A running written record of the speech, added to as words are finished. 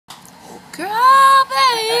Cry,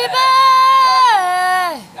 baby.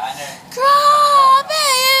 Cry,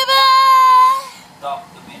 baby.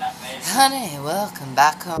 Honey, welcome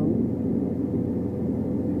back home.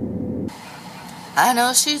 I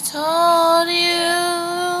know she told you.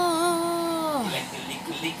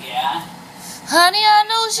 Honey, I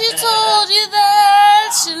know she told you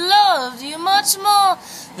that she loved you much more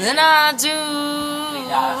than I do.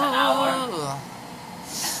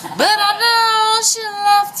 But I know she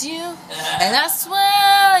left you, and I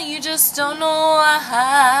swear you just don't know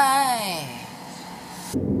why.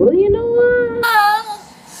 Well, you know what?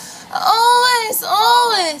 I'll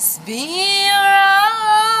always be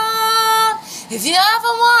around. If you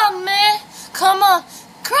ever want me, come on,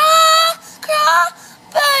 cry, cry,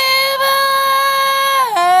 baby.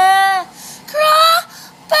 Cry,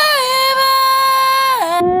 baby.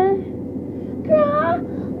 Cry,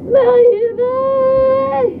 baby.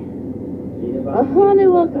 Oh, honey,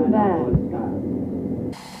 welcome back.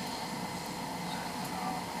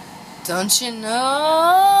 Don't you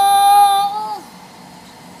know,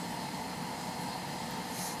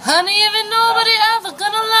 honey, even nobody ever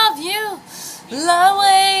gonna love you the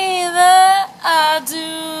way that I do.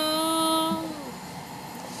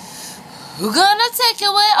 Who's gonna take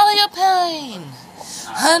away all your pain?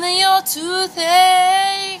 Honey, your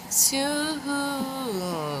toothache too.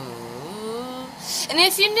 And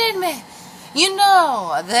if you need me, you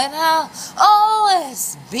know that I'll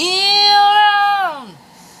always be around.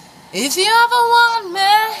 If you ever want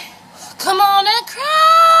me, come on and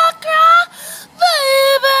cry, cry,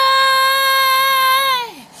 baby.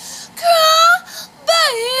 Cry,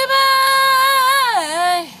 baby.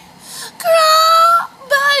 Cry,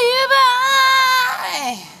 baby.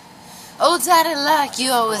 Oh, daddy, like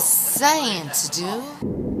you always saying to do.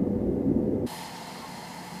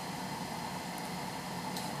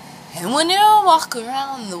 And when you walk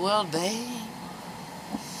around the world, babe,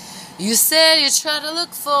 you said you try to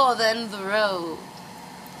look for the end of the road.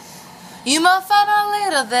 You might find out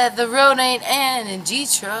later that the road ain't ending in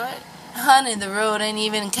Detroit. Honey, the road ain't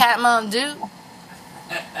even in Kathmandu.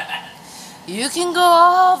 You can go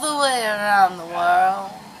all the way around the world,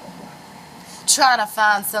 trying to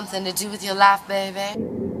find something to do with your life, baby.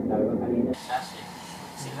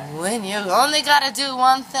 When you only gotta do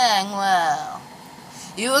one thing well.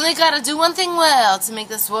 You only gotta do one thing well to make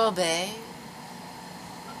this world, babe.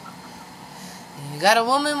 You got a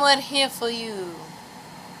woman waiting here for you.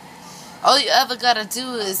 All you ever gotta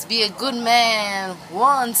do is be a good man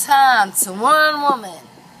one time to one woman.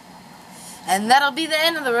 And that'll be the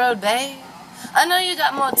end of the road, babe. I know you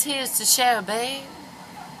got more tears to share, babe.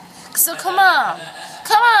 So come on,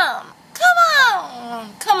 come on, come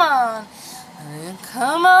on, come on.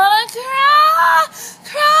 Come on and cry,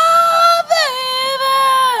 cry,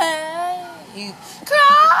 baby.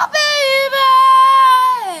 Cry, baby.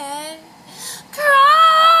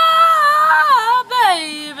 Cry,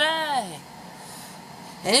 baby.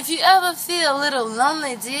 And if you ever feel a little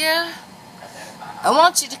lonely, dear, I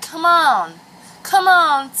want you to come on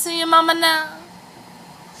to your mama now.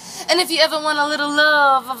 And if you ever want a little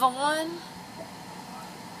love of a one,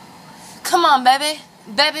 come on, baby.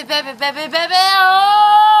 Baby, baby, baby, baby, oh.